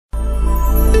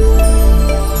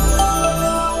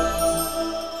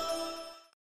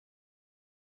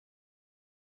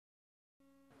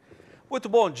Muito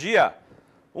bom dia.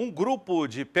 Um grupo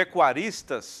de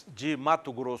pecuaristas de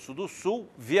Mato Grosso do Sul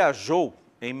viajou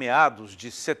em meados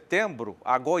de setembro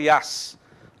a Goiás,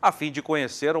 a fim de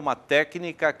conhecer uma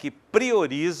técnica que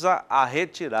prioriza a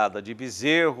retirada de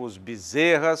bezerros,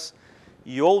 bezerras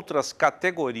e outras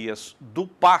categorias do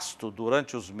pasto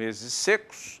durante os meses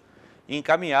secos e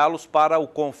encaminhá-los para o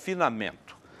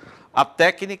confinamento. A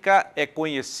técnica é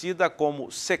conhecida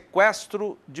como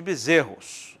sequestro de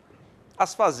bezerros.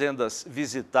 As fazendas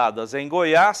visitadas em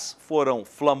Goiás foram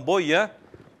Flamboyant,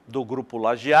 do Grupo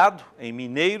Lajeado, em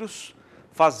Mineiros,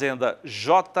 Fazenda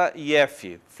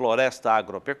J&F, Floresta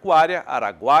Agropecuária,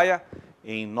 Araguaia,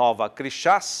 em Nova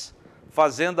Crixás,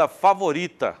 Fazenda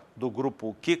Favorita, do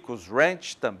Grupo Kikos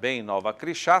Ranch, também em Nova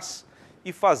Crixás,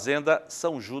 e Fazenda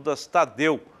São Judas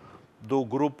Tadeu, do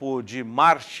Grupo de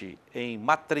Marche, em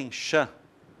Matrinchã,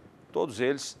 todos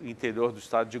eles no interior do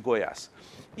estado de Goiás.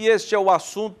 E este é o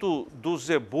assunto do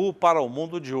Zebu para o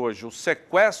mundo de hoje, o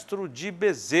sequestro de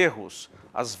bezerros,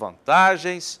 as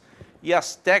vantagens e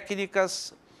as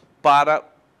técnicas para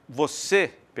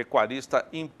você, pecuarista,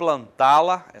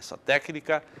 implantá-la, essa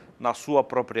técnica, na sua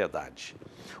propriedade.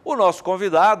 O nosso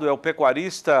convidado é o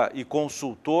pecuarista e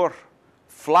consultor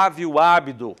Flávio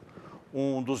Ábido,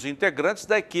 um dos integrantes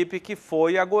da equipe que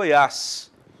foi a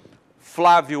Goiás.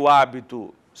 Flávio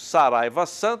Ábido Saraiva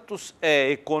Santos é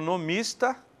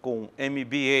economista com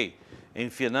MBA em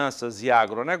Finanças e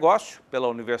Agronegócio pela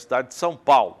Universidade de São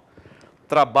Paulo.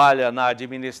 Trabalha na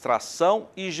administração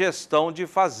e gestão de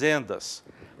fazendas.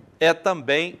 É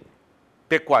também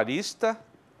pecuarista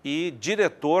e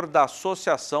diretor da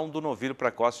Associação do Novilho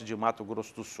Precoce de Mato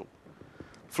Grosso do Sul.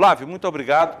 Flávio, muito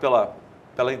obrigado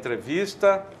pela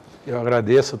entrevista. Eu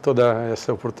agradeço toda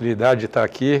essa oportunidade de estar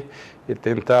aqui e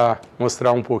tentar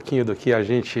mostrar um pouquinho do que a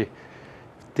gente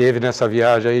teve nessa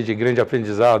viagem aí de grande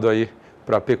aprendizado aí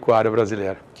para a pecuária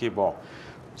brasileira. Que bom.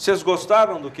 Vocês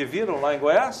gostaram do que viram lá em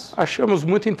Goiás? Achamos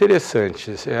muito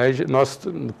interessante.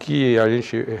 O que a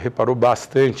gente reparou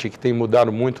bastante, que tem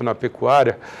mudado muito na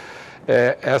pecuária,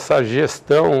 é essa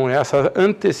gestão, essa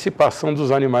antecipação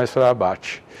dos animais para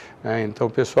abate. Então, o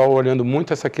pessoal olhando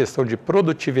muito essa questão de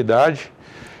produtividade,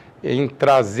 em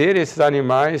trazer esses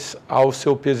animais ao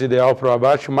seu peso ideal para o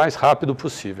abate o mais rápido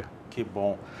possível. Que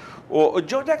bom.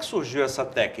 De onde é que surgiu essa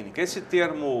técnica? Esse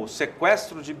termo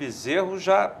sequestro de bezerro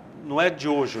já não é de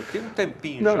hoje, tem um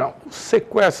tempinho já. Não. O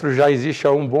sequestro já existe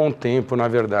há um bom tempo, na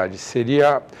verdade.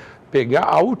 Seria pegar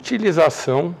a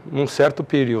utilização num certo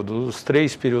período, nos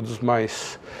 3 períodos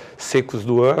mais secos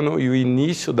do ano e o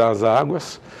início das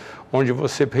águas, onde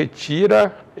você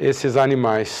retira esses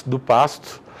animais do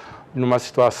pasto, numa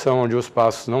situação onde os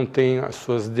pastos não têm as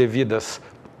suas devidas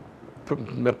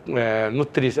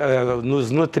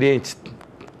nos nutrientes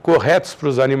corretos para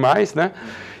os animais, né?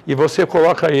 E você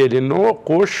coloca ele no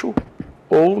coxo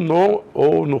ou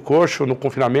no coxo, no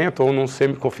confinamento ou num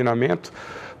semi-confinamento,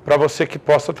 para você que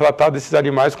possa tratar desses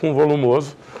animais com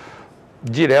volumoso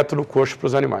direto no coxo para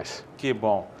os animais. Que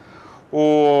bom.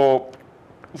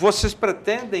 Vocês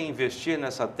pretendem investir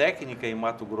nessa técnica em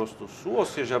Mato Grosso do Sul, ou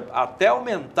seja, até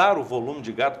aumentar o volume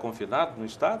de gado confinado no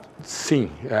estado? Sim,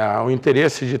 o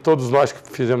interesse de todos nós que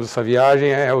fizemos essa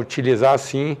viagem é utilizar,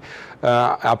 sim,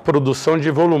 a produção de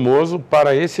volumoso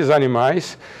para esses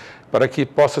animais, para que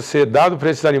possa ser dado para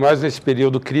esses animais nesse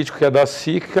período crítico que é da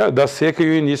seca e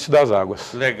o início das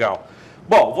águas. Legal.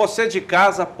 Bom, você de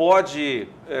casa pode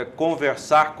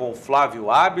conversar com o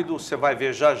Flávio Ábido, você vai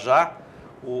ver já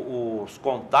os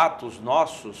contatos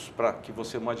nossos para que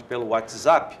você mande pelo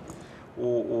WhatsApp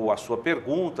a sua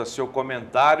pergunta, seu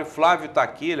comentário. Flávio está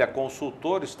aqui, ele é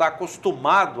consultor, está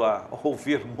acostumado a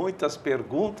ouvir muitas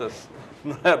perguntas,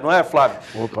 não é Flávio?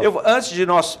 Antes de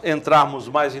nós entrarmos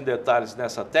mais em detalhes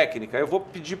nessa técnica, eu vou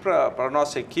pedir para a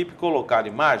nossa equipe colocar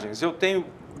imagens. Eu tenho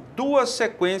 2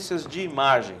 sequências de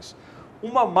imagens,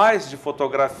 uma mais de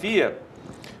fotografia,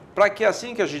 para que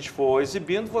assim que a gente for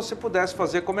exibindo, você pudesse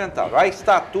fazer comentário. Aí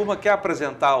está a turma, quer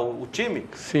apresentar o time?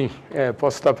 Sim,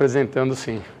 posso estar apresentando,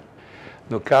 sim.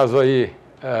 No caso aí,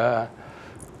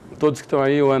 todos que estão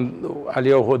aí, ali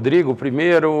é o Rodrigo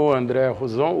primeiro, o André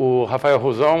Rosão, o Rafael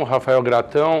Rosão, o Rafael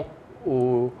Gratão,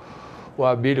 o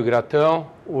Abílio Gratão,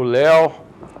 o Léo,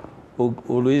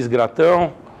 o Luiz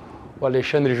Gratão, o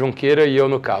Alexandre Junqueira e eu,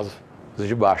 no caso, os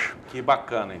de baixo. Que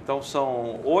bacana. Então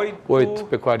são 8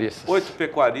 pecuaristas. 8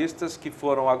 pecuaristas que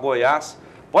foram a Goiás.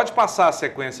 Pode passar a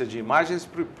sequência de imagens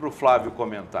para o Flávio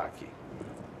comentar aqui.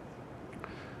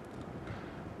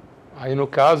 Aí, no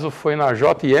caso, foi na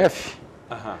J&F,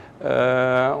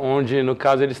 onde, no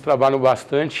caso, eles trabalham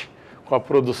bastante com a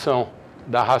produção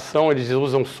da ração. Eles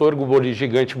usam sorgo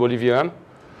gigante boliviano,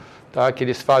 tá? Que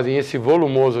eles fazem esse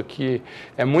volumoso que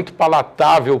é muito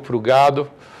palatável para o gado.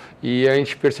 E a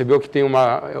gente percebeu que tem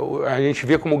a gente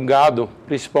vê como gado,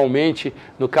 principalmente,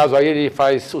 no caso aí ele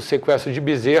faz o sequestro de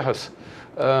bezerras,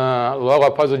 logo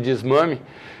após o desmame,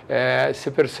 você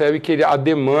percebe que a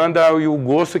demanda e o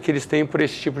gosto que eles têm por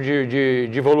esse tipo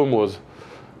de volumoso,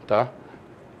 tá?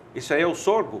 Isso aí é o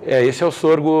sorgo? Esse é o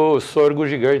sorgo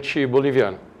gigante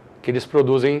boliviano, que eles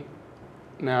produzem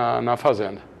na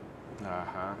fazenda.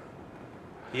 Aham.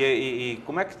 E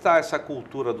como é que está essa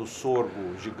cultura do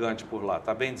sorgo gigante por lá?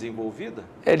 Está bem desenvolvida?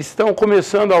 Eles estão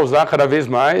começando a usar cada vez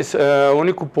mais. O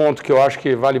único ponto que eu acho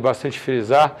que vale bastante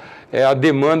frisar é a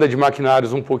demanda de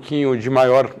maquinários um pouquinho de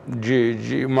maior,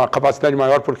 de uma capacidade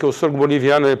maior, porque o sorgo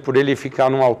boliviano, por ele ficar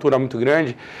numa altura muito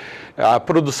grande, a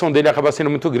produção dele acaba sendo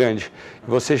muito grande.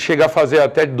 Você chega a fazer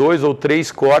até 2 ou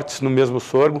 3 cortes no mesmo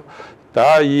sorgo,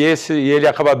 tá? E ele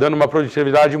acaba dando uma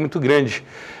produtividade muito grande.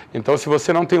 Então, se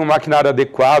você não tem um maquinário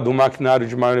adequado, um maquinário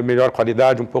de melhor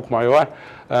qualidade, um pouco maior,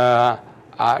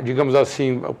 digamos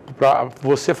assim, para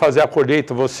você fazer a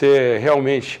colheita, você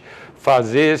realmente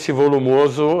fazer esse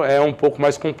volumoso é um pouco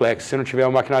mais complexo, se não tiver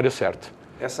o maquinário certo.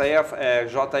 Essa aí é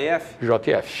JF?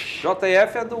 JF.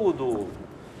 JF é do grupo?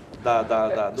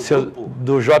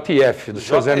 Do JF, do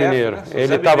seu Zé Mineiro. Né?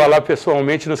 Ele estava lá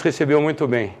pessoalmente e nos recebeu muito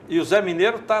bem. E o Zé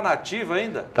Mineiro está na ativa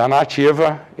ainda? Está na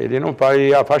ativa. Ele não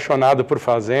é apaixonado por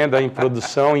fazenda, em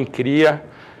produção, em cria.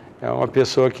 É uma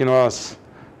pessoa que nós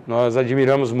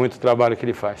admiramos muito o trabalho que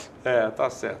ele faz. Tá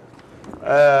certo.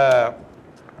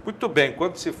 Muito bem,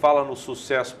 quando se fala no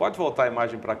sucesso, pode voltar a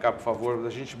imagem para cá, por favor,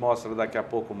 a gente mostra daqui a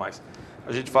pouco mais.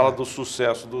 A gente fala do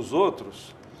sucesso dos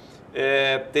outros.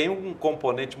 Tem um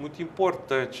componente muito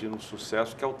importante no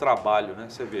sucesso, que é o trabalho, né?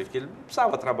 Você vê que ele não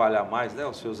precisava trabalhar mais, né?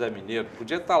 O seu Zé Mineiro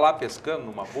podia estar lá pescando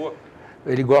numa boa.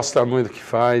 Ele gosta muito do que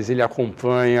faz, ele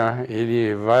acompanha,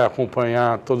 ele vai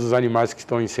acompanhar todos os animais que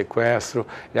estão em sequestro,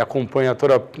 ele acompanha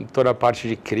toda a parte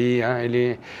de cria,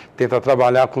 ele tenta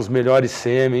trabalhar com os melhores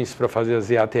sêmens para fazer as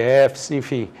IATFs,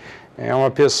 enfim, é uma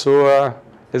pessoa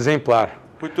exemplar.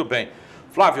 Muito bem.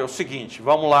 Flávio, é o seguinte,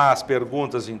 vamos lá as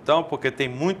perguntas então, porque tem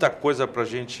muita coisa para a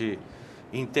gente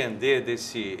entender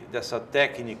dessa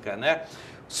técnica, né?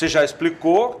 Você já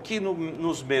explicou que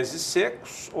nos meses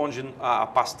secos, onde a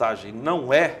pastagem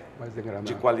não é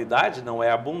de qualidade, não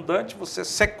é abundante, você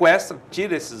sequestra,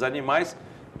 tira esses animais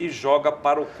e joga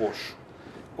para o coxo.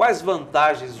 Quais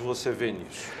vantagens você vê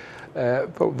nisso?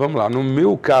 Vamos lá, no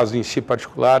meu caso em si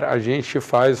particular, a gente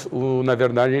faz, na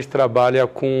verdade, a gente trabalha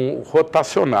com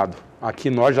rotacionado.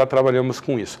 Aqui nós já trabalhamos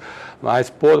com isso,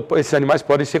 mas esses animais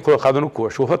podem ser colocados no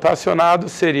coxo. O rotacionado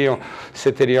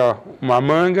você teria uma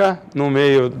manga no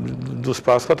meio dos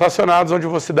pastos rotacionados, onde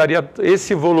você daria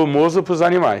esse volumoso para os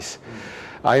animais.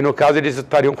 Aí, no caso, eles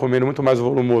estariam comendo muito mais o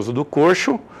volumoso do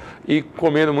coxo e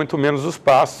comendo muito menos os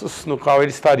pastos, no qual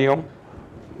eles estariam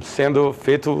sendo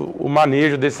feito o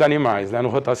manejo desses animais, né, no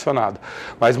rotacionado.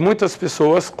 Mas muitas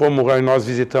pessoas, como nós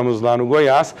visitamos lá no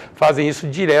Goiás, fazem isso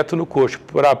direto no coxo,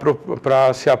 para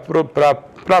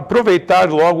aproveitar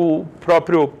logo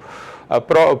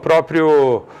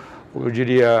eu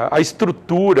diria, a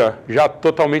estrutura já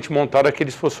totalmente montada que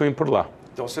eles possuem por lá.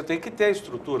 Então você tem que ter a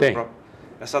estrutura. Tem.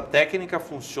 Essa técnica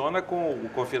funciona com o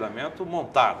confinamento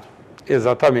montado.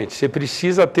 Exatamente. Você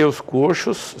precisa ter os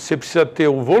coxos, você precisa ter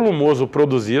o volumoso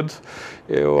produzido.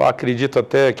 Eu acredito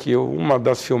até que uma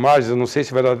das filmagens, eu não sei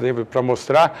se vai dar tempo para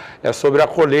mostrar, é sobre a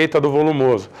colheita do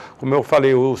volumoso. Como eu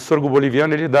falei, o sorgo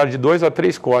boliviano ele dá de 2 a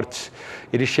 3 cortes.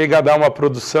 Ele chega a dar uma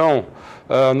produção,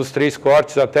 nos 3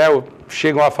 cortes, até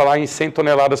chegam a falar em 100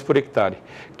 toneladas por hectare,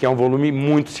 que é um volume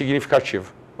muito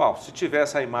significativo. Bom, se tiver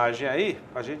essa imagem aí,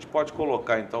 a gente pode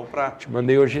colocar então para... Te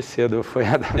mandei hoje cedo, foi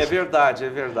a data. É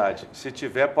verdade. Se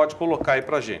tiver, pode colocar aí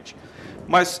para a gente.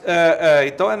 Mas,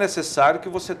 então é necessário que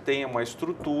você tenha uma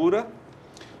estrutura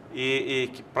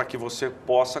para que você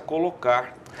possa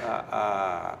colocar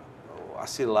a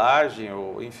silagem,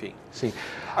 ou enfim. Sim.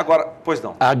 Agora, pois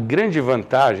não. A grande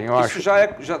vantagem, eu acho... Isso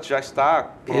já está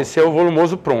pronto. Esse é o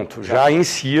volumoso pronto, já em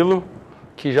silo,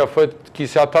 que já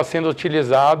está sendo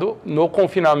utilizado no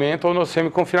confinamento ou no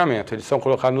semi-confinamento. Eles são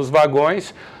colocados nos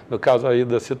vagões, no caso aí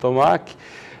da Citomac,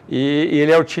 e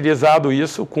ele é utilizado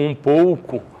isso com um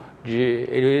pouco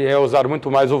ele é usado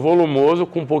muito mais o volumoso,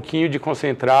 com um pouquinho de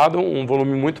concentrado, um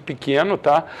volume muito pequeno,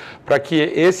 tá? Para que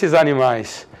esses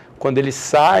animais, quando eles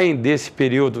saem desse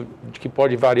período, que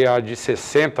pode variar de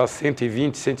 60 a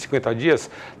 120, 150 dias,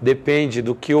 depende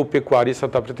do que o pecuarista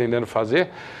está pretendendo fazer,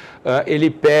 ele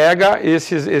pega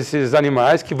esses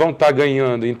animais que vão estar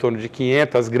ganhando em torno de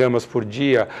 500 gramas por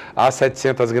dia a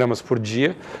 700 gramas por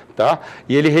dia, tá?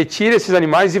 E ele retira esses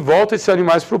animais e volta esses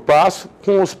animais para o pasto,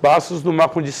 com os pastos numa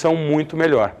condição muito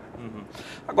melhor.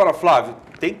 Agora, Flávio,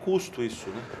 tem custo isso,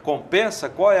 né? Compensa?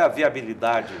 Qual é a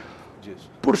viabilidade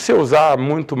disso? Por você usar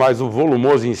muito mais o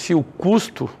volumoso em si, o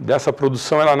custo dessa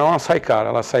produção ela não sai cara,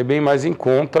 ela sai bem mais em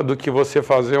conta do que você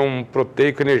fazer um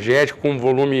proteico energético com um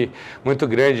volume muito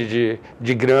grande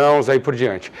de grãos, aí por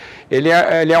diante. Ele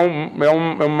é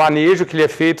um manejo que ele é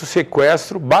feito,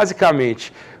 sequestro,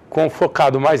 basicamente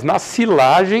focado mais na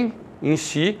silagem em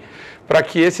si, para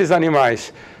que esses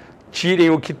animais tirem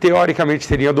o que teoricamente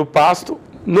seria do pasto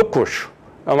no coxo.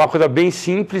 É uma coisa bem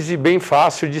simples e bem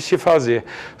fácil de se fazer,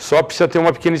 só precisa ter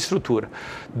uma pequena estrutura.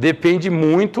 Depende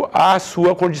muito a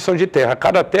sua condição de terra.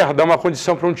 Cada terra dá uma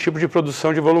condição para um tipo de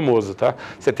produção de volumoso, tá?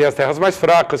 Você tem as terras mais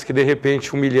fracas, que de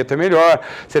repente o milheto é melhor,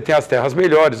 você tem as terras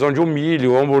melhores, onde o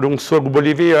milho ou um sorgo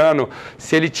boliviano,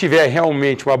 se ele tiver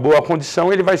realmente uma boa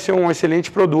condição, ele vai ser um excelente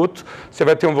produto, você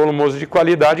vai ter um volumoso de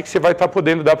qualidade que você vai estar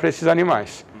podendo dar para esses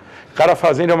animais. Cada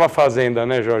fazenda é uma fazenda,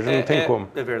 né, Jorge? Não tem como.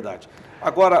 É verdade.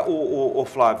 Agora, o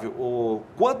Flávio,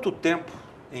 quanto tempo,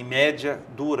 em média,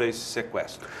 dura esse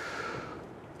sequestro?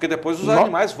 Porque depois os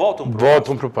animais voltam para o pasto.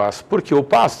 Voltam para o pasto. Porque o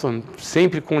pasto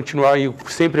sempre continuar e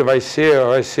sempre vai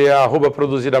ser a arroba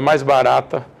produzida mais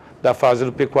barata da fase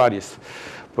do pecuarista.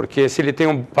 Porque se ele tem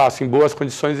um pasto em boas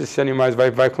condições, esses animais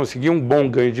vai conseguir um bom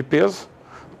ganho de peso,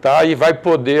 tá? E vai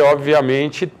poder,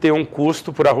 obviamente, ter um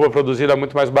custo por arroba produzida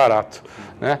muito mais barato,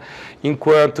 né?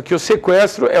 Enquanto que o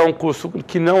sequestro é um custo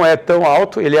que não é tão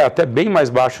alto, ele é até bem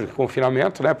mais baixo que o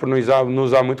confinamento, né? Por não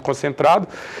usar muito concentrado,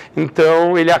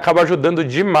 então ele acaba ajudando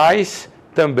demais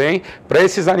também para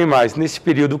esses animais, nesse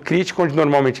período crítico, onde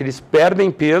normalmente eles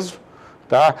perdem peso,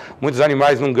 tá? Muitos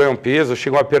animais não ganham peso,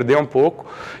 chegam a perder um pouco,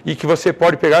 e que você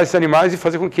pode pegar esses animais e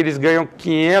fazer com que eles ganhem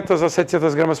 500 a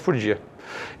 700 gramas por dia.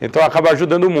 Então acaba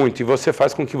ajudando muito e você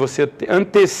faz com que você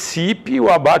antecipe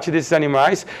o abate desses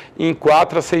animais em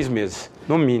 4 a 6 meses,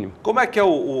 no mínimo. Como é que é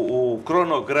o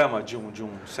cronograma de um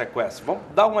sequestro? Vamos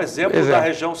dar um exemplo da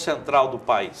região central do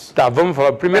país. Tá, vamos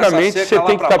falar. Primeiramente, você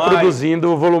tem que estar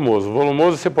produzindo o volumoso. O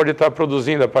volumoso você pode estar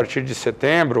produzindo a partir de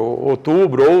setembro,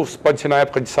 outubro, ou pode ser na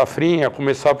época de safrinha,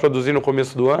 começar a produzir no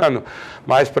começo do ano,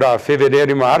 mais para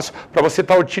fevereiro e março, para você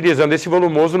estar utilizando esse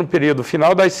volumoso no período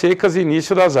final das secas e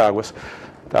início das águas.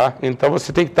 Tá? Então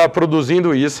você tem que estar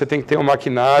produzindo isso, você tem que ter um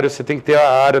maquinário, você tem que ter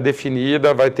a área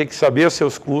definida, vai ter que saber os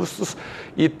seus custos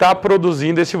e estar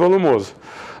produzindo esse volumoso.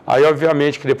 Aí,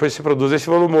 obviamente, que depois que você produz esse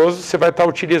volumoso, você vai estar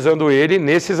utilizando ele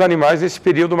nesses animais nesse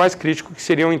período mais crítico, que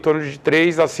seriam em torno de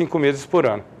 3 a 5 meses por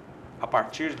ano. A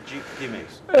partir de que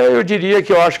mês? Eu diria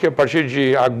que eu acho que a partir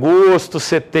de agosto,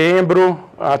 setembro,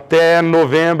 até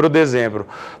novembro, dezembro.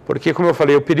 Porque, como eu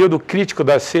falei, o período crítico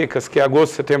das secas, que é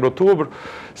agosto, setembro, outubro,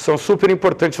 são super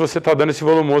importantes você estar dando esse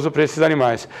volumoso para esses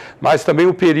animais. Mas também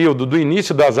o período do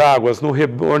início das águas,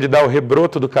 onde dá o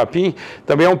rebroto do capim,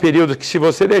 também é um período que, se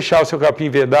você deixar o seu capim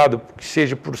vedado, que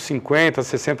seja por 50,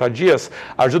 60 dias,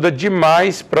 ajuda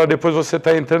demais para depois você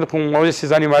estar entrando com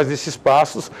esses animais nesses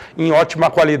pastos em ótima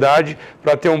qualidade,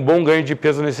 para ter um bom ganho de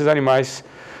peso nesses animais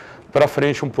para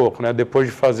frente um pouco, né, depois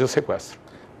de fazer o sequestro.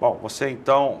 Bom, você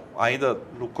então, ainda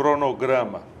no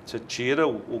cronograma, você tira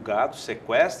o gado,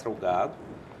 sequestra o gado.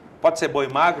 Pode ser boi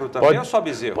magro também ou só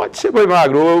bezerro? Pode ser boi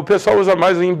magro. O pessoal usa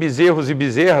mais em bezerros e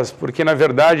bezerras, porque, na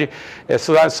verdade,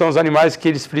 são os animais que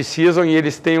eles precisam e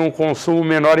eles têm um consumo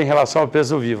menor em relação ao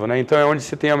peso vivo, né? Então, é onde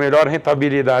se tem a melhor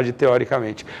rentabilidade,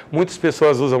 teoricamente. Muitas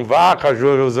pessoas usam vaca,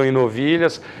 usam em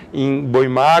novilhas, em boi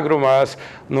magro, mas,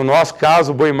 no nosso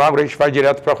caso, o boi magro a gente vai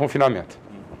direto para confinamento.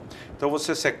 Então,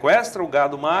 você sequestra o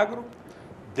gado magro,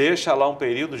 deixa lá um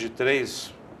período de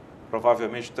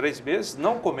provavelmente 3 meses,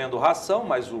 não comendo ração,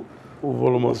 mas o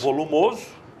volumoso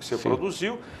que você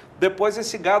produziu. Depois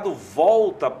esse gado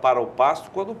volta para o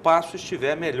pasto quando o pasto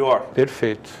estiver melhor.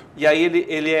 Perfeito. E aí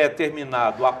ele é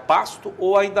terminado a pasto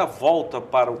ou ainda volta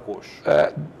para o coxo?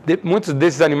 Muitos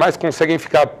desses animais conseguem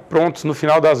ficar prontos no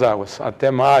final das águas, até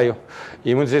maio.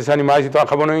 E muitos desses animais então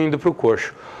acabam não indo para o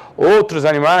coxo. Outros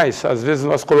animais, às vezes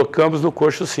nós colocamos no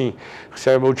coxo sim.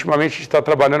 Ultimamente a gente está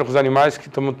trabalhando com os animais que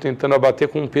estamos tentando abater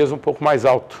com um peso um pouco mais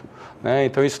alto, né?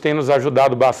 Então isso tem nos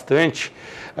ajudado bastante,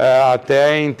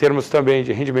 até em termos também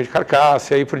de rendimento de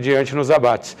carcaça e aí por diante nos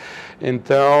abates.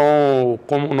 Então,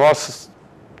 como nós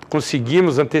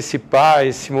conseguimos antecipar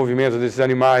esse movimento desses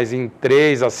animais em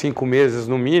 3 a 5 meses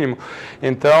no mínimo,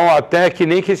 então até que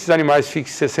nem que esses animais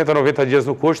fiquem 60, 90 dias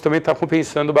no coxo também está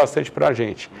compensando bastante para a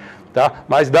gente. Tá?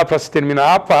 Mas dá para se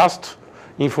terminar a pasto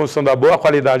em função da boa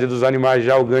qualidade dos animais,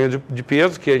 já o ganho de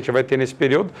peso que a gente vai ter nesse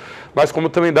período, mas como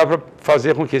também dá para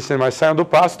fazer com que esses animais saiam do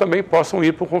pasto, também possam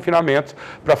ir para o confinamento,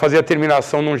 para fazer a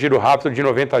terminação num giro rápido de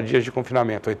 90 dias de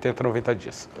confinamento, 80, 90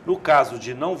 dias. No caso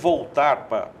de não voltar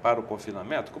para o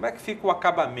confinamento, como é que fica o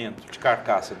acabamento de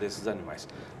carcaça desses animais?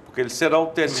 Porque eles serão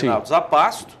terminados a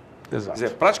pasto, Exato. quer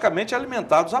dizer, praticamente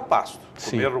alimentados a pasto.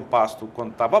 Comeram pasto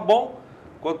quando estava bom,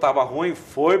 quando estava ruim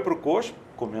foi para o coxo,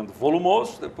 comendo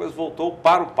volumoso, depois voltou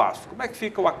para o pasto. Como é que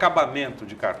fica o acabamento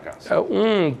de carcaça?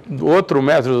 Outro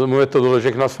método, uma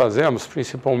metodologia que nós fazemos,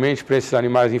 principalmente para esses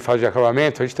animais em fase de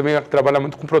acabamento, a gente também trabalha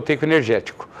muito com proteico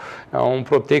energético. É um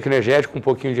proteico energético, um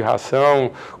pouquinho de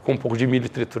ração, com um pouco de milho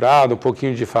triturado, um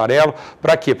pouquinho de farelo.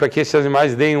 Para quê? Para que esses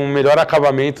animais deem um melhor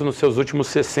acabamento nos seus últimos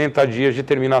 60 dias de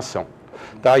terminação.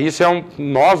 Tá, isso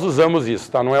nós usamos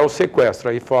isso, tá? Não é o sequestro,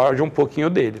 aí foge um pouquinho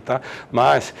dele, tá?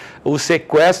 Mas o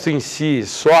sequestro em si,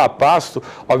 só a pasto,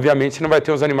 obviamente você não vai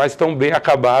ter os animais tão bem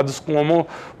acabados como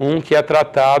um que é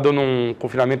tratado num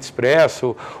confinamento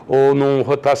expresso ou num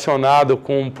rotacionado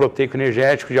com proteico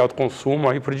energético de alto consumo,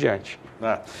 aí por diante.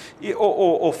 E,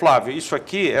 Flávio, isso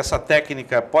aqui, essa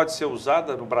técnica pode ser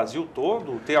usada no Brasil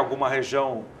todo? Tem alguma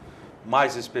região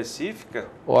mais específica?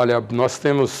 Olha, nós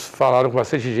falaram com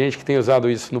bastante gente que tem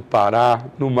usado isso no Pará,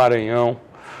 no Maranhão.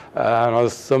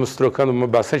 Nós estamos trocando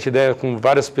bastante ideia com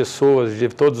várias pessoas de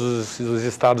todos os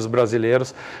estados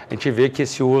brasileiros. A gente vê que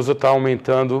esse uso está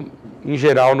aumentando em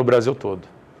geral no Brasil todo.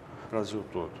 Brasil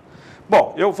todo.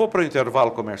 Bom, eu vou para o intervalo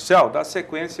comercial. Da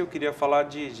sequência, eu queria falar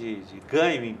de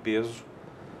ganho em peso,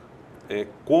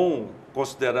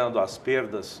 considerando as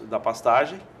perdas da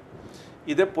pastagem.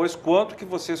 E depois, quanto que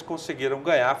vocês conseguiram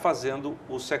ganhar fazendo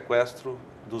o sequestro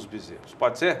dos bezerros?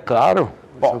 Pode ser? Claro.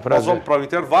 Bom, nós vamos para o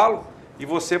intervalo e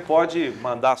você pode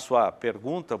mandar sua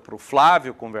pergunta para o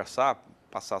Flávio conversar,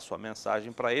 passar sua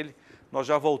mensagem para ele. Nós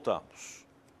já voltamos.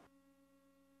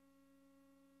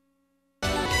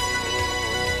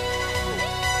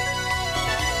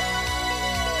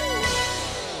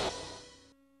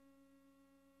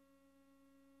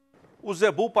 O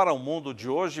Zebu para o Mundo de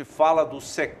hoje fala do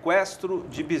sequestro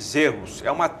de bezerros.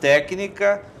 É uma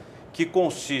técnica que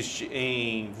consiste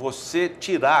em você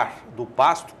tirar do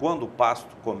pasto, quando o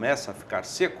pasto começa a ficar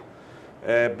seco,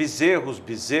 bezerros,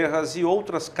 bezerras e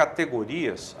outras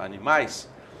categorias animais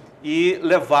e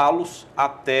levá-los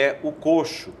até o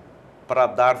coxo para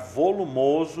dar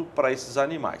volumoso para esses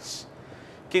animais.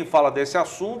 Quem fala desse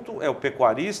assunto é o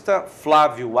pecuarista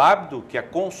Flávio Abdo, que é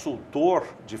consultor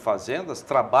de fazendas,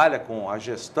 trabalha com a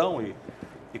gestão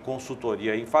e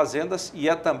consultoria em fazendas e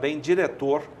é também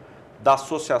diretor da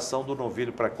Associação do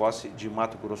Novilho Precoce de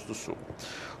Mato Grosso do Sul.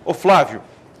 Ô Flávio,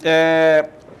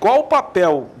 qual o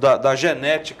papel da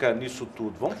genética nisso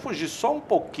tudo? Vamos fugir só um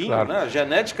pouquinho, claro, né? A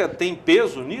genética tem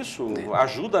peso nisso?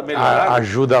 Ajuda a melhorar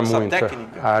essa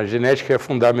técnica? A genética é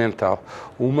fundamental.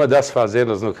 Uma das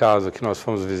fazendas, no caso, que nós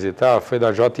fomos visitar, foi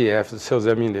da JF, do seu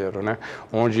Zé Mineiro, né?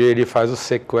 Onde ele faz o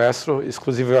sequestro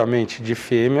exclusivamente de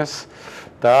fêmeas,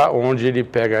 tá? Onde ele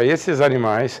pega esses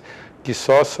animais que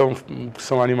só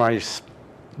são animais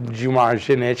de uma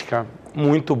genética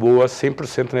muito boa,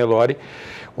 100% Nelore,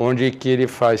 onde que ele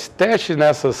faz testes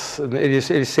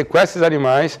ele sequestra esses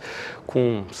animais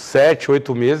com 7,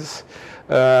 8 meses,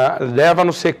 leva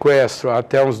no sequestro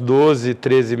até uns 12,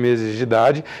 13 meses de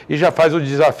idade e já faz o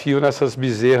desafio nessas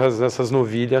bezerras, nessas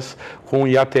novilhas com o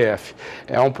IATF.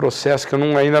 É um processo que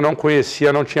eu ainda não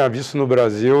conhecia, não tinha visto no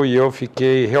Brasil e eu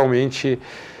fiquei realmente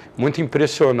muito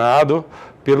impressionado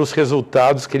pelos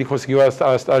resultados que ele conseguiu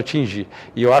atingir.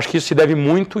 E eu acho que isso se deve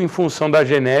muito em função da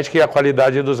genética e a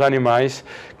qualidade dos animais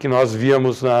que nós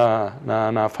víamos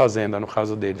na fazenda, no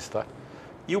caso deles, tá?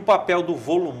 E o papel do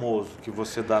volumoso que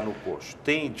você dá no coxo?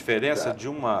 Tem diferença de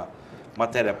uma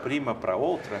matéria-prima para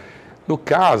outra? No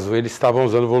caso, eles estavam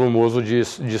usando volumoso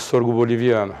de sorgo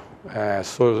boliviano.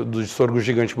 Do sorgo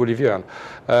gigante boliviano.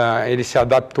 Eles se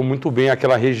adaptam muito bem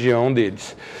àquela região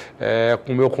deles.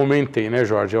 Como eu comentei, né,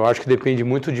 Jorge? Eu acho que depende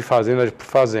muito de fazenda para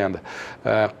fazenda.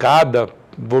 Cada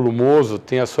volumoso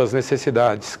tem as suas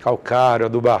necessidades, calcário,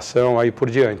 adubação, aí por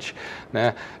diante,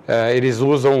 né? Eles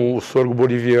usam o sorgo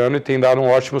boliviano e têm dado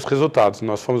ótimos resultados.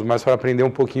 Nós fomos mais para aprender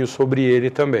um pouquinho sobre ele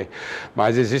também.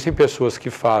 Mas existem pessoas que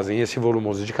fazem esse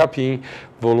volumoso de capim,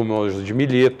 volumoso de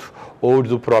milheto, ou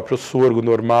do próprio sorgo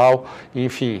normal,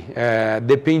 enfim,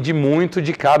 depende muito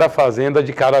de cada fazenda,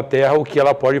 de cada terra, o que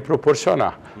ela pode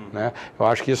proporcionar, né? Eu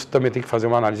acho que isso também tem que fazer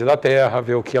uma análise da terra,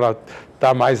 ver o que ela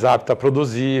está mais apta a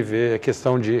produzir, ver a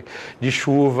questão de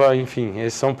chuva, enfim,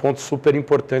 esses são pontos super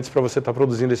importantes para você estar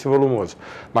produzindo esse volumoso.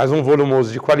 Mas um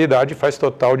volumoso de qualidade faz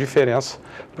total diferença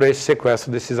para esse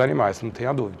sequestro desses animais, não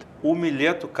tenha dúvida. O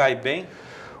milheto cai bem?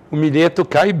 O milheto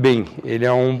cai bem, ele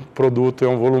é um produto, é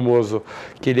um volumoso,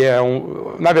 que ele é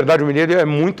na verdade o milheto é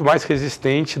muito mais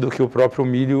resistente do que o próprio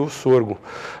milho e o sorgo.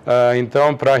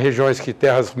 Então, para regiões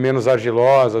terras menos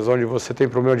argilosas, onde você tem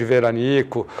problema de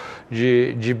veranico,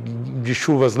 de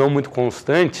chuvas não muito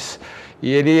constantes,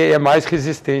 e ele é mais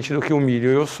resistente do que o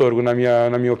milho e o sorgo, na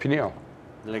minha opinião.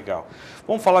 Legal.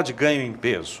 Vamos falar de ganho em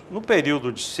peso. No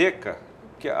período de seca,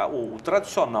 que o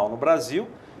tradicional no Brasil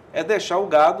é deixar o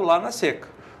gado lá na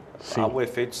seca. Sim. O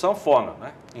efeito sanfona,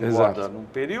 né? Engorda Exato. num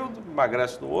período,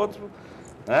 emagrece no outro,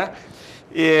 né?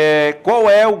 E qual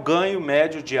é o ganho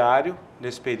médio diário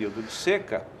nesse período de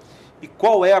seca? E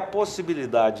qual é a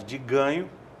possibilidade de ganho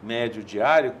médio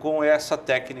diário com essa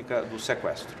técnica do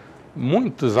sequestro?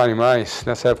 Muitos animais,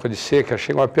 nessa época de seca,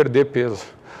 chegam a perder peso.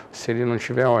 Se ele não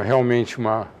tiver realmente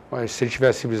se ele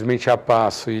tiver simplesmente a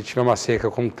passo e tiver uma seca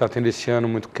como está tendo esse ano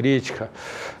muito crítica,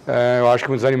 eu acho que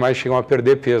muitos animais chegam a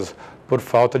perder peso por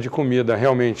falta de comida,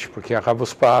 realmente, porque acaba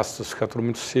os pastos, fica tudo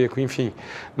muito seco, enfim,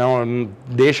 não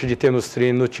deixa de ter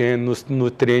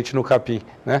nutriente no capim,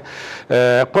 né?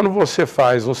 Quando você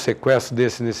faz um sequestro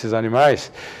nesses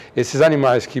animais, esses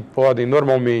animais que podem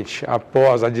normalmente,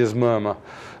 após a desmama,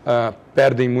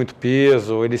 perdem muito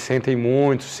peso, eles sentem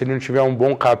muito, se ele não tiver um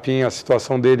bom capim, a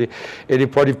situação dele, ele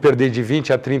pode perder de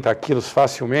 20 a 30 quilos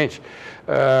facilmente.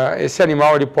 Esse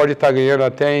animal ele pode estar ganhando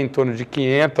até em torno de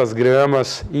 500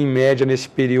 gramas, em média, nesse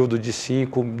período de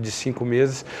 5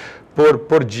 meses,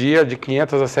 por dia, de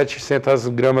 500 a 700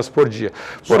 gramas por dia.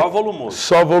 Só volumoso?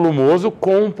 Só volumoso,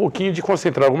 com um pouquinho de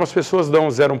concentrado. Algumas pessoas dão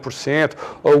 0,1%,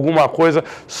 alguma coisa,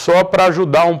 só para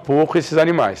ajudar um pouco esses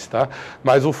animais, tá?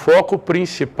 Mas o foco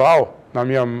principal, na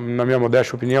minha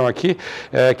modesta opinião aqui,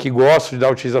 que gosto da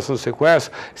utilização do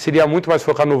sequestro, seria muito mais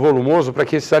focar no volumoso, para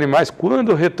que esses animais,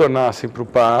 quando retornassem para o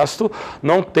pasto,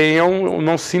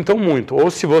 não sintam muito.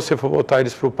 Ou se você for voltar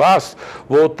eles para o pasto,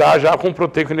 voltar já com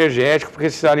proteico energético, porque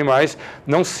esses animais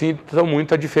não sintam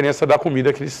muito a diferença da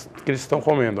comida que eles estão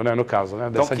comendo, né, no caso. Né,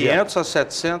 então, 500 a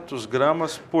 700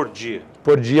 gramas por dia?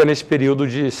 Por dia, nesse período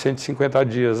de 150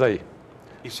 dias aí.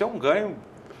 Isso é um ganho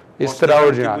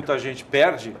extraordinário. Que muita gente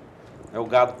perde. O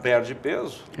gado perde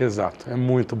peso. Exato, é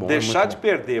muito bom. Deixar de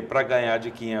perder para ganhar de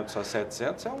 500 a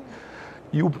 700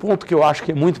 E o ponto que eu acho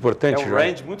que é muito importante, um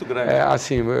range muito grande.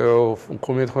 Assim, eu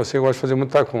comento com você, eu gosto de fazer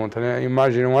muita conta, né?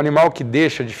 Imagina, um animal que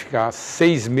deixa de ficar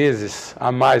 6 meses a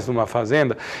mais numa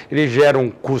fazenda, ele gera um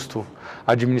custo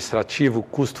administrativo,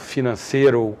 custo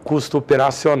financeiro, custo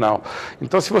operacional.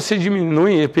 Então, se você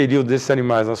diminui o período desses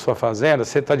animais na sua fazenda,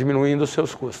 você está diminuindo os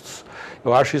seus custos.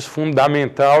 Eu acho isso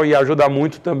fundamental e ajuda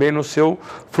muito também no seu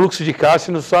fluxo de caça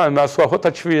e na sua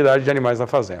rotatividade de animais na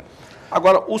fazenda.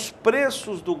 Agora, os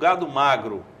preços do gado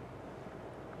magro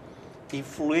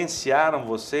influenciaram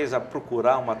vocês a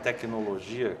procurar uma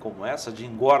tecnologia como essa, de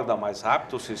engorda mais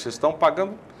rápido? Ou seja, vocês estão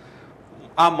pagando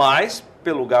a mais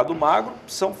pelo gado magro,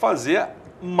 precisam fazer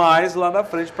mais lá na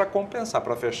frente para compensar,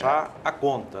 para fechar a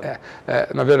conta. Né?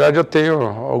 Na verdade, eu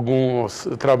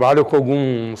trabalho com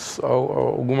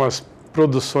algumas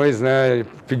produções, né,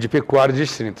 de pecuária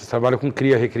distintas. Trabalho com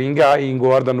cria, recria e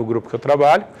engorda no grupo que eu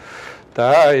trabalho.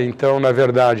 Tá? Então, na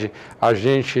verdade, a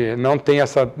gente não tem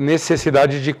essa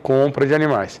necessidade de compra de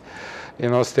animais. E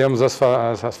nós temos as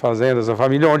fazendas, a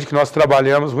família, onde que nós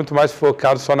trabalhamos muito mais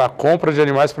focado só na compra de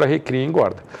animais para recria e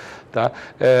engorda. Tá?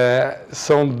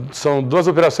 São duas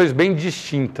operações bem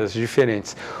distintas,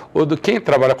 diferentes. Quem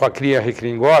trabalha com a cria,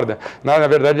 recria e engorda, na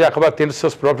verdade, acaba tendo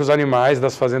seus próprios animais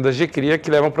das fazendas de cria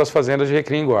que levam para as fazendas de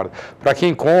recria e engorda. Para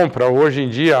quem compra, hoje em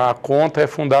dia, a conta é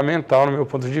fundamental no meu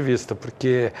ponto de vista,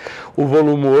 porque o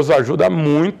volumoso ajuda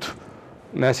muito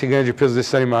nesse ganho de peso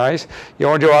desses animais, e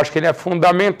onde eu acho que ele é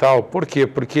fundamental. Por quê?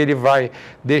 Porque ele vai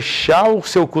deixar o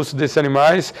seu custo desses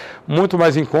animais muito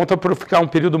mais em conta por ficar um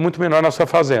período muito menor na sua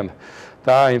fazenda.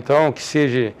 Tá? Então, que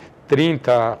seja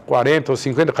 30, 40 ou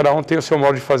 50, cada um tem o seu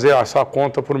modo de fazer a sua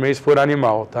conta por mês por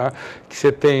animal. Tá? Que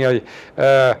você tem aí.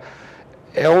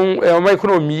 É uma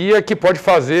economia que pode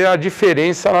fazer a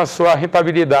diferença na sua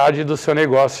rentabilidade do seu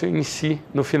negócio em si,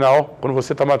 no final, quando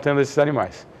você está matando esses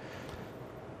animais.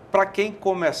 Para quem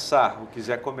começar, ou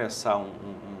quiser começar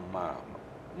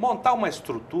montar uma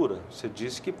estrutura, você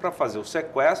disse que para fazer o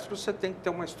sequestro você tem que ter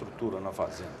uma estrutura na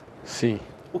fazenda. Sim.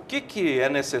 O que é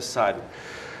necessário?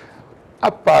 A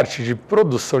parte de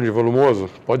produção de volumoso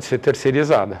pode ser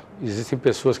terceirizada. Existem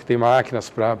pessoas que têm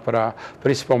máquinas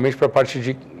principalmente para a parte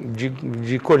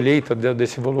de colheita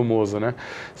desse volumoso, né?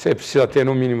 Você precisa ter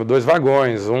no mínimo 2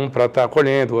 vagões, um para estar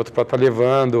colhendo, outro para estar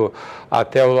levando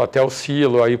até o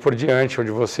silo, aí por diante,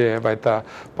 onde você vai estar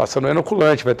passando o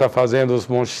inoculante, vai estar fazendo os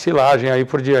montes de silagem, aí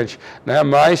por diante, né?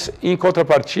 Mas, em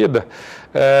contrapartida,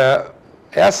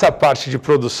 essa parte de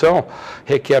produção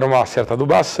requer uma certa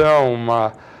adubação,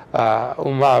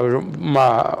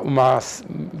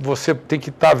 você tem que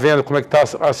estar vendo como é que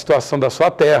está a situação da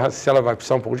sua terra, se ela vai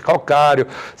precisar um pouco de calcário,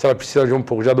 se ela precisa de um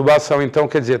pouco de adubação. Então,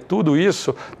 quer dizer, tudo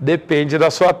isso depende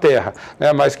da sua terra,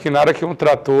 né? Mas que nada que um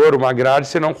trator, uma grade,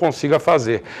 você não consiga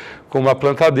fazer com uma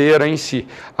plantadeira em si.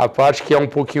 A parte que é um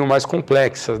pouquinho mais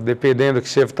complexa, dependendo do que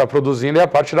você está produzindo, é a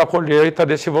parte da colheita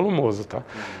desse volumoso, tá?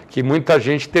 Que muita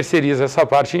gente terceiriza essa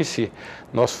parte em si.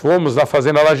 Nós fomos na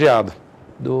Fazenda Lajeado,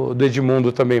 do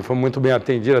Edmundo também, foi muito bem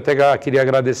atendido, até queria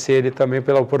agradecer ele também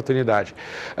pela oportunidade.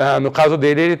 No caso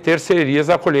dele, ele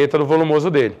terceiriza a colheita do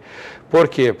volumoso dele. Por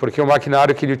quê? Porque o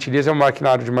maquinário que ele utiliza é um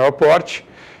maquinário de maior porte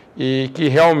e que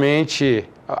realmente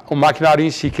o maquinário em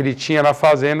si que ele tinha na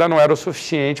fazenda não era o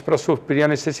suficiente para suprir a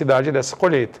necessidade dessa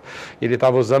colheita. Ele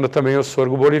estava usando também o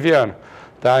sorgo boliviano.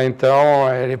 Tá? Então,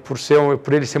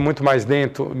 por ele ser muito mais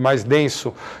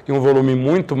denso e um volume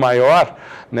muito maior,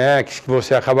 né, que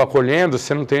você acaba colhendo,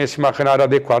 você não tem esse maquinário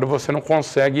adequado, você não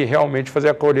consegue realmente fazer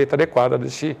a colheita adequada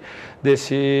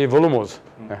desse volumoso.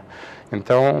 Né?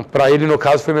 Então, para ele, no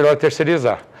caso, foi melhor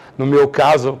terceirizar. No meu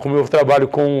caso, como eu trabalho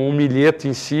com o milheto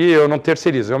em si, eu não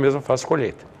terceirizo, eu mesmo faço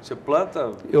colheita. Você planta?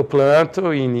 Eu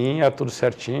planto em linha, tudo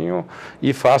certinho,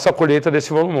 e faço a colheita desse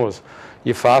volumoso.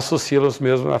 E faço os silos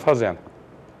mesmo na fazenda.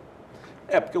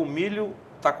 Porque o milho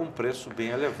está com preço bem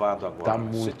elevado agora. Tá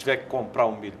Se você tiver que comprar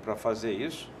o milho para fazer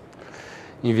isso...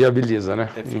 Inviabiliza, né?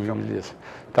 Inviabiliza.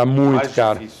 Está muito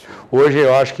caro. Difícil. Hoje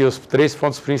eu acho que os 3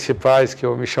 pontos principais que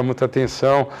me chamam muita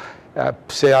atenção,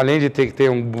 você, além de ter que ter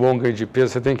um bom ganho de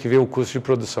peso, você tem que ver o custo de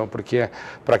produção, porque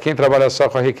para quem trabalha só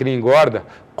com a recria e engorda,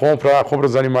 compra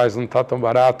dos animais não está tão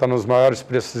barato, está nos maiores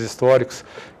preços históricos,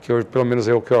 que eu, pelo menos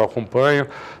é o que eu acompanho.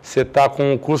 Você está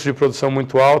com um custo de produção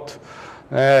muito alto,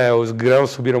 os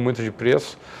grãos subiram muito de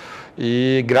preço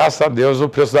e, graças a Deus, o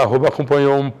preço da arroba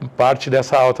acompanhou parte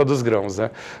dessa alta dos grãos. Né?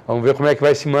 Vamos ver como é que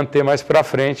vai se manter mais para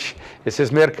frente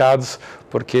esses mercados,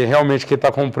 porque realmente quem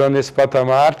está comprando nesse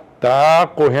patamar está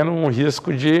correndo um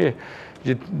risco de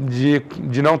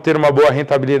não ter uma boa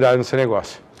rentabilidade no seu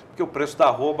negócio. Porque o preço da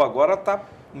arroba agora está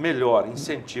melhor,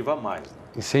 incentiva mais. Né?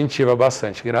 Incentiva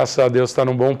bastante. Graças a Deus está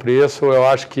num bom preço. Eu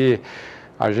acho que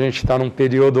a gente está num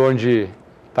período onde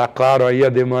está claro aí a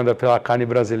demanda pela carne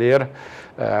brasileira,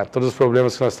 todos os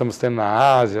problemas que nós estamos tendo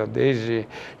na Ásia, desde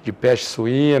de peste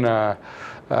suína,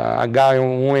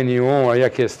 H1N1, aí a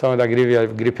questão da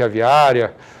gripe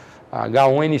aviária,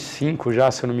 H1N5 já,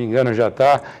 se eu não me engano, já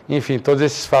está. Enfim, todos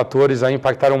esses fatores aí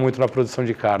impactaram muito na produção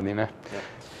de carne, né?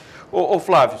 Ô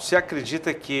Flávio, você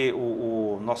acredita que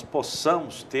nós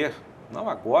possamos ter, não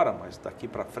agora, mas daqui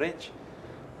para frente,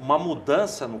 uma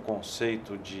mudança no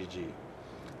conceito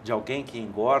de alguém que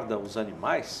engorda os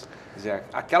animais? Quer dizer,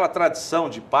 aquela tradição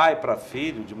de pai para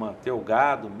filho, de manter o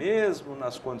gado, mesmo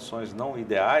nas condições não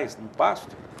ideais, no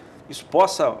pasto, isso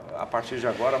possa, a partir de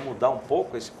agora, mudar um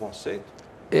pouco esse conceito?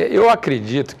 Eu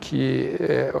acredito que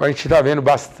a gente está vendo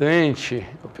bastante,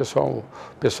 o pessoal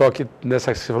que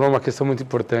você falou uma questão muito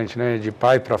importante, né, de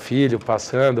pai para filho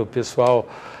passando, o pessoal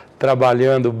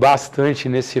trabalhando bastante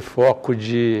nesse foco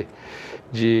de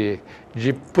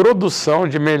produção,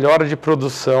 de melhora de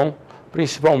produção,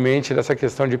 principalmente dessa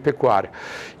questão de pecuária.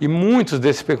 E muitos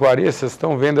desses pecuaristas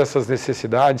estão vendo essas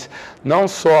necessidades, não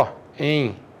só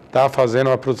em estar fazendo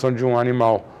a produção de um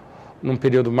animal num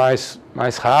período mais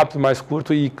rápido, mais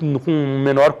curto e com o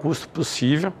menor custo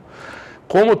possível,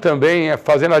 como também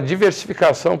fazendo a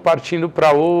diversificação partindo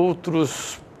para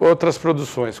outras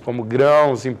produções, como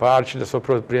grãos em parte da sua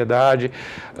propriedade,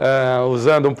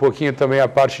 usando um pouquinho também a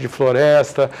parte de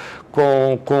floresta,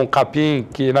 com capim,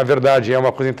 que na verdade é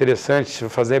uma coisa interessante, se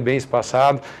fazer bem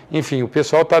espaçado. Enfim, o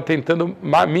pessoal está tentando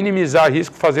minimizar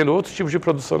risco fazendo outros tipos de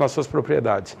produção nas suas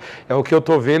propriedades. É o que eu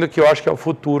estou vendo, que eu acho que é o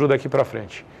futuro daqui para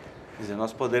frente. Quer dizer,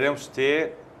 nós poderemos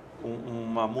ter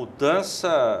uma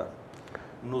mudança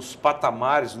nos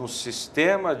patamares, no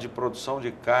sistema de produção de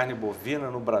carne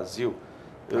bovina no Brasil.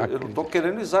 Eu não estou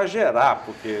querendo exagerar,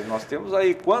 porque nós temos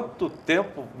aí quanto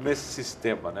tempo nesse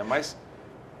sistema, né? Mas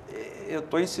eu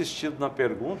estou insistindo na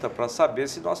pergunta para saber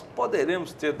se nós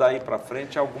poderemos ter daí para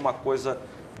frente alguma coisa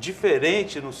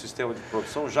diferente no sistema de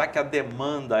produção, já que a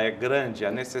demanda é grande,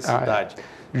 a necessidade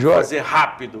de fazer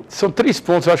rápido. São 3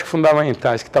 pontos, eu acho,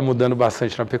 fundamentais que está mudando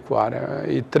bastante na pecuária.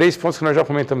 E 3 pontos que nós já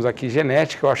comentamos aqui.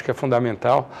 Genética, eu acho que é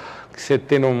fundamental. Que você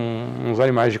tendo uns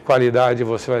animais de qualidade,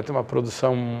 você vai ter uma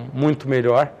produção muito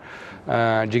melhor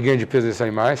de ganho de peso desses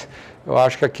animais. Eu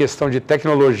acho que a questão de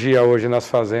tecnologia hoje nas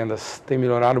fazendas tem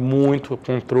melhorado muito,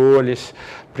 controles,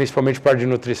 principalmente parte de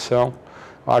nutrição.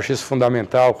 Eu acho isso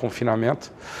fundamental,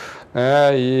 confinamento.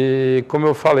 E como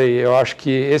eu falei, eu acho que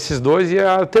esses dois, e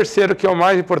o terceiro, que é o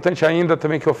mais importante ainda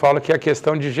também que eu falo, que é a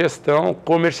questão de gestão,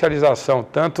 comercialização,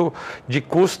 tanto de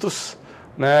custos,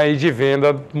 né, e de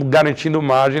venda, garantindo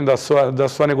margem da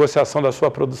sua negociação, da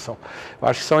sua produção. Eu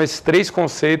acho que são esses três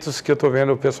conceitos que eu estou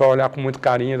vendo o pessoal olhar com muito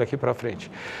carinho daqui para frente.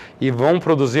 E vão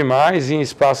produzir mais em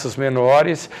espaços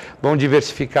menores, vão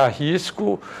diversificar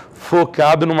risco,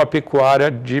 focado numa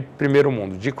pecuária de primeiro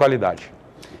mundo, de qualidade.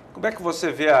 Como é que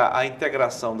você vê a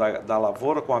integração da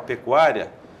lavoura com a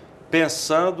pecuária,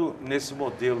 pensando nesse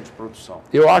modelo de produção?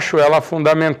 Eu acho ela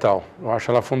fundamental. Eu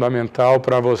acho ela fundamental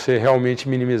para você realmente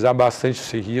minimizar bastante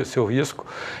o seu risco.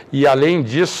 E, além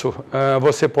disso,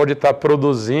 você pode estar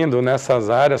produzindo nessas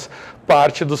áreas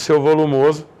parte do seu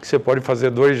volumoso, que você pode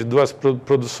fazer duas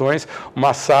produções,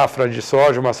 uma safra de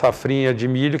soja, uma safrinha de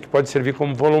milho, que pode servir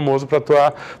como volumoso para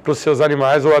os seus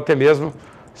animais, ou até mesmo,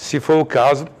 se for o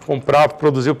caso,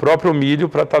 produzir o próprio milho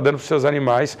para estar dando para os seus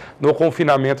animais no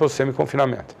confinamento ou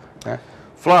semi-confinamento.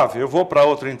 Flávio, eu vou para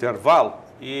outro intervalo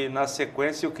e, na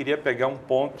sequência, eu queria pegar um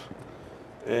ponto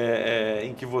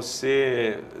em que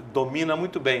você domina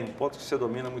muito bem,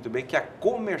 que é a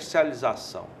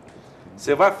comercialização.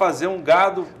 Você vai fazer um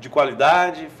gado de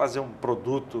qualidade, fazer um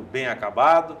produto bem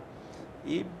acabado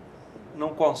e não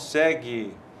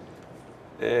consegue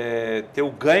ter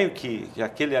o ganho que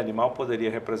aquele animal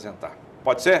poderia representar.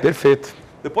 Pode ser? Perfeito.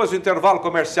 Depois do intervalo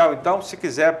comercial, então, se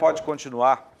quiser, pode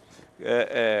continuar.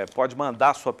 Pode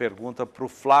mandar sua pergunta para o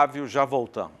Flávio, já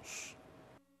voltamos.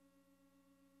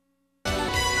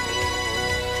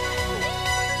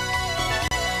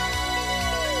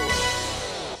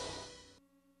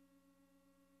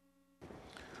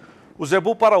 O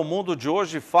Zebu para o Mundo de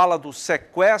hoje fala do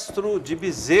sequestro de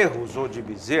bezerros ou de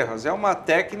bezerras. É uma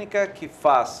técnica que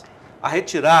faz a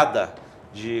retirada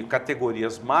de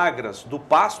categorias magras do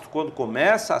pasto quando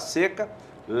começa a seca,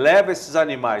 leva esses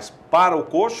animais para o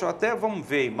coxo. Até vamos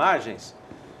ver imagens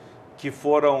que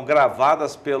foram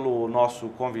gravadas pelo nosso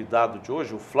convidado de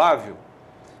hoje, o Flávio,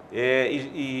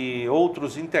 e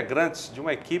outros integrantes de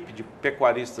uma equipe de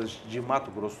pecuaristas de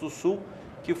Mato Grosso do Sul,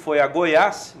 que foi a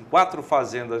Goiás, em 4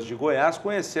 fazendas de Goiás,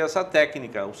 conhecer essa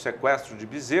técnica, o sequestro de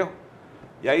bezerro.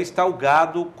 E aí está o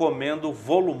gado comendo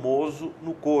volumoso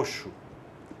no coxo.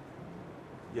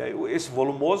 E aí esse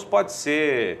volumoso pode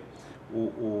ser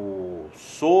o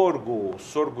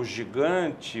sorgo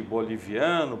gigante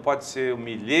boliviano, pode ser o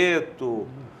milheto,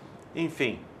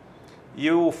 enfim.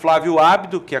 E o Flávio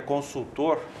Ábido, que é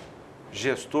consultor,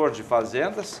 gestor de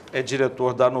fazendas, é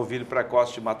diretor da Novilho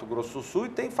Precoce de Mato Grosso do Sul e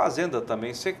tem fazenda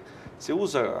também. Você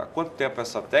usa há quanto tempo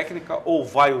essa técnica ou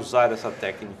vai usar essa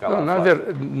técnica lá?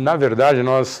 Na verdade,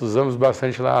 nós usamos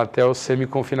bastante lá até o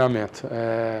semi-confinamento.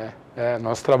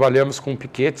 Nós trabalhamos com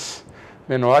piquetes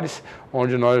menores,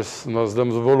 onde nós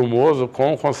damos o volumoso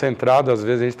com concentrado. Às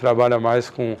vezes a gente trabalha mais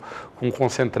com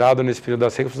concentrado nesse período da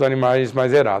seca para os animais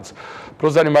mais erados. Para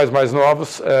os animais mais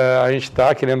novos, a gente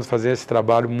está querendo fazer esse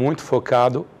trabalho muito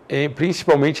focado,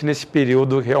 principalmente nesse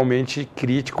período realmente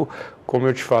crítico, como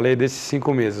eu te falei, desses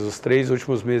 5 meses, os 3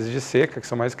 últimos meses de seca, que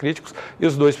são mais críticos, e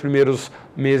os 2 primeiros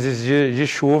meses de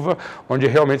chuva, onde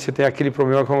realmente você tem aquele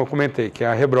problema que eu comentei, que é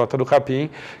a rebrota do capim,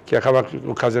 que acaba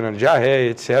ocasionando diarreia,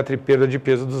 etc., e perda de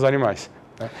peso dos animais.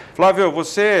 Flávio,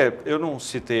 eu não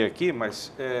citei aqui,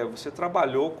 mas você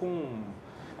trabalhou com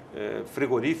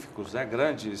frigoríficos, né?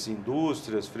 Grandes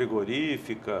indústrias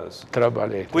frigoríficas.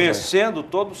 Trabalhei. Conhecendo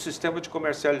todo o sistema de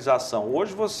comercialização.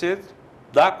 Hoje você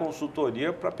dá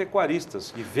consultoria para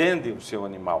pecuaristas que vendem o seu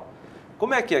animal.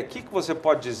 Como é que é? O que você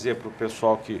pode dizer para o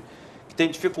pessoal que tem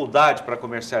dificuldade para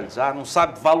comercializar, não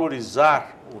sabe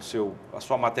valorizar a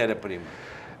sua matéria-prima?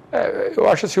 Eu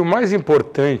acho assim, o mais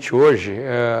importante hoje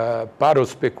para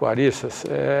os pecuaristas,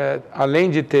 além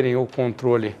de terem o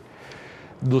controle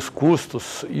dos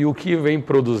custos e o que vem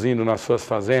produzindo nas suas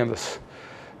fazendas,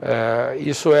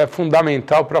 isso é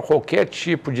fundamental para qualquer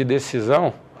tipo de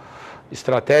decisão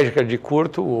estratégica de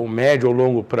curto, ou médio ou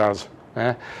longo prazo.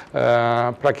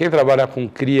 Para quem trabalha com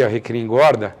cria, recria e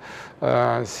engorda,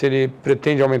 se ele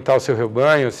pretende aumentar o seu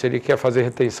rebanho, se ele quer fazer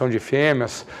retenção de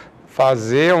fêmeas,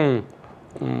 fazer um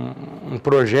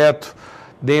projeto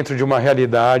dentro de uma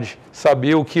realidade,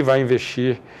 saber o que vai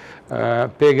investir,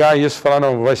 pegar isso e falar,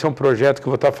 não, vai ser um projeto que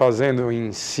eu vou estar fazendo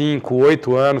em 5,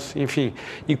 8 anos, enfim,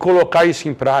 e colocar isso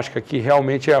em prática, que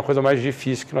realmente é a coisa mais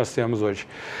difícil que nós temos hoje.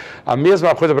 A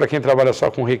mesma coisa para quem trabalha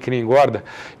só com recria e engorda.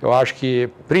 Eu acho que,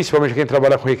 principalmente quem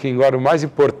trabalha com recria e engorda, o mais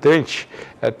importante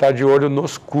é estar de olho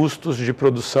nos custos de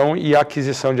produção e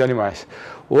aquisição de animais.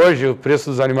 Hoje, o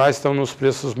preço dos animais estão nos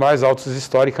preços mais altos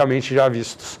historicamente já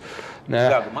vistos.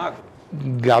 Gado magro?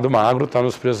 gado magro está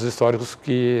nos preços históricos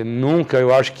que nunca,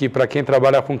 eu acho que para quem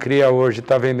trabalha com cria hoje,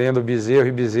 está vendendo bezerro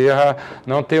e bezerra,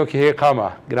 não tem o que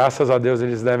reclamar. Graças a Deus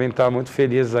eles devem estar muito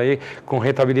felizes aí, com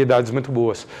rentabilidades muito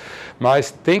boas.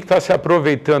 Mas tem que estar se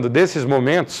aproveitando desses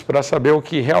momentos para saber o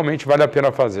que realmente vale a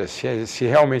pena fazer. Se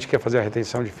realmente quer fazer a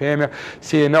retenção de fêmea,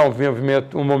 se não,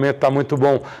 o momento está muito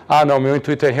bom, não, meu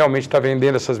intuito é realmente estar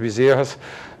vendendo essas bezerras.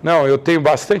 Não, eu tenho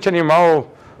bastante animal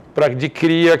de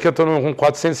cria que eu estou com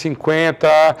 450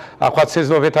 a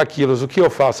 490 quilos. O que eu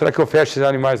faço? Será que eu fecho esses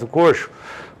animais no coxo?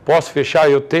 Posso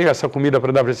fechar? Eu tenho essa comida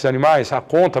para dar para esses animais? A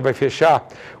conta vai fechar?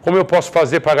 Como eu posso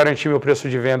fazer para garantir meu preço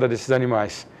de venda desses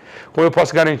animais? Como eu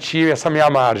posso garantir essa minha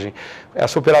margem?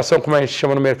 Essa operação, como a gente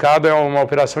chama no mercado, é uma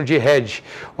operação de hedge,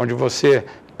 onde você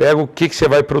pega o que você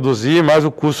vai produzir, mais o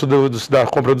custo da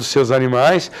compra dos seus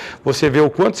animais, você vê o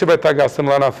quanto você vai estar gastando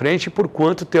lá na frente e por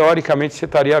quanto, teoricamente, você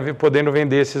estaria podendo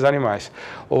vender esses animais.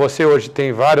 Ou você hoje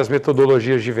tem várias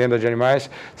metodologias de venda de animais,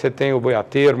 você tem o boi a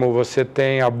termo, você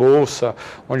tem a bolsa,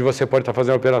 onde você pode estar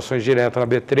fazendo operações diretas na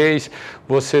B3,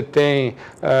 você tem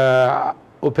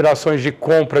operações de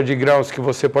compra de grãos que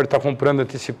você pode estar comprando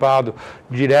antecipado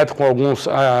direto com alguns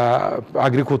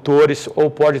agricultores ou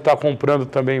pode estar comprando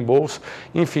também em bolsa.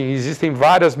 Enfim, existem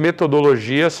várias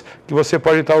metodologias que você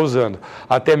pode estar usando.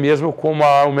 Até mesmo como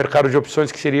o mercado de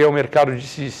opções, que seria o mercado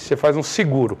de você faz um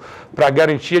seguro para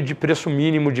garantia de preço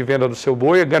mínimo de venda do seu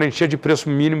boi e garantia de preço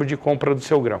mínimo de compra do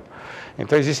seu grão.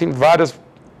 Então existem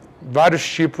vários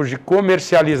tipos de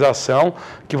comercialização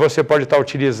que você pode estar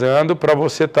utilizando para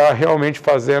você estar realmente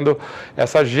fazendo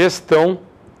essa gestão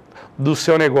do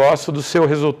seu negócio, do seu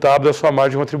resultado, da sua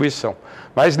margem de contribuição.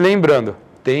 Mas lembrando,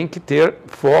 tem que ter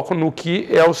foco no que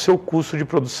é o seu custo de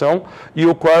produção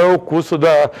e qual é o custo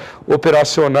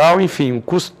operacional, enfim, o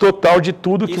custo total de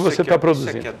tudo que você está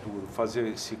produzindo. Isso é que é duro,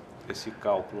 fazer esse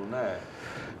cálculo, né?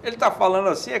 Ele está falando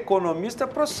assim, economista,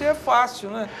 para você é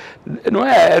fácil, né? Não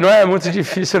é muito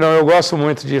difícil, não. Eu gosto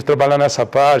muito de trabalhar nessa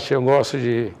parte, eu gosto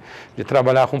de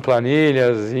trabalhar com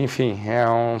planilhas, enfim, é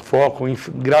um foco.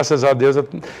 Graças a Deus,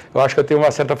 eu acho que eu tenho uma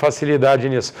certa facilidade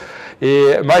nisso.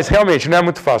 Mas realmente não é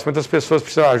muito fácil. Muitas pessoas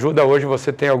precisam de ajuda. Hoje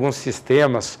você tem alguns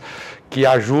sistemas que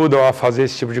ajudam a fazer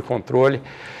esse tipo de controle.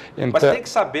 Então, mas tem que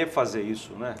saber fazer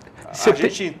isso, né? A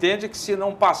gente entende que se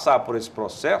não passar por esse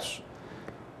processo,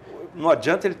 não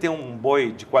adianta ele ter um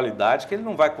boi de qualidade que ele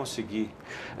não vai conseguir.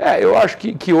 Eu acho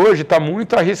que hoje está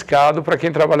muito arriscado para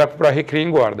quem trabalha para recria e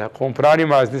engorda. Comprar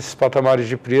animais nesses patamares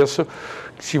de preço,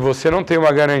 se você não tem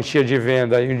uma garantia de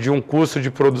venda e de um custo de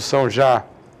produção já,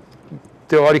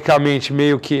 teoricamente,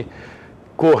 meio que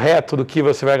correto do que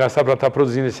você vai gastar para estar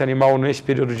produzindo esse animal nesse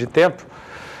período de tempo,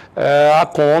 a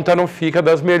conta não fica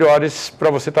das melhores para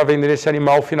você estar vendendo esse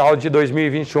animal no final de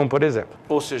 2021, por exemplo.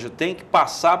 Ou seja, tem que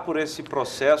passar por esse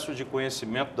processo de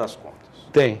conhecimento das contas.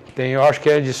 Tem. Eu acho que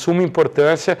é de suma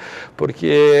importância,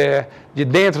 porque de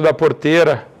dentro da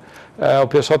porteira, o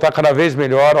pessoal está cada vez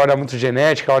melhor, olha muito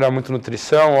genética, olha muito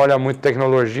nutrição, olha muito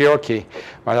tecnologia, ok.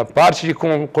 Mas a parte de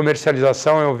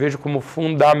comercialização eu vejo como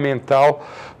fundamental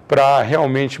para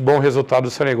realmente bom resultado do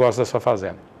seu negócio, da sua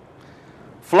fazenda.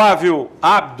 Flávio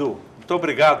Abdo, muito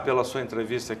obrigado pela sua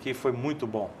entrevista aqui, foi muito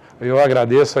bom. Eu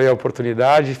agradeço aí a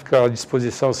oportunidade, fico à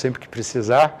disposição sempre que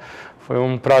precisar. Foi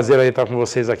um prazer aí estar com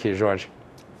vocês aqui, Jorge.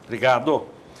 Obrigado.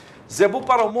 Zebu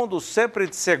para o Mundo, sempre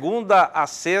de segunda a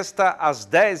sexta, às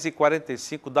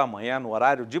 10h45 da manhã, no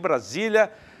horário de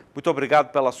Brasília. Muito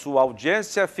obrigado pela sua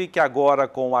audiência. Fique agora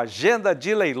com a agenda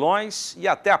de leilões e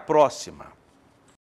até a próxima.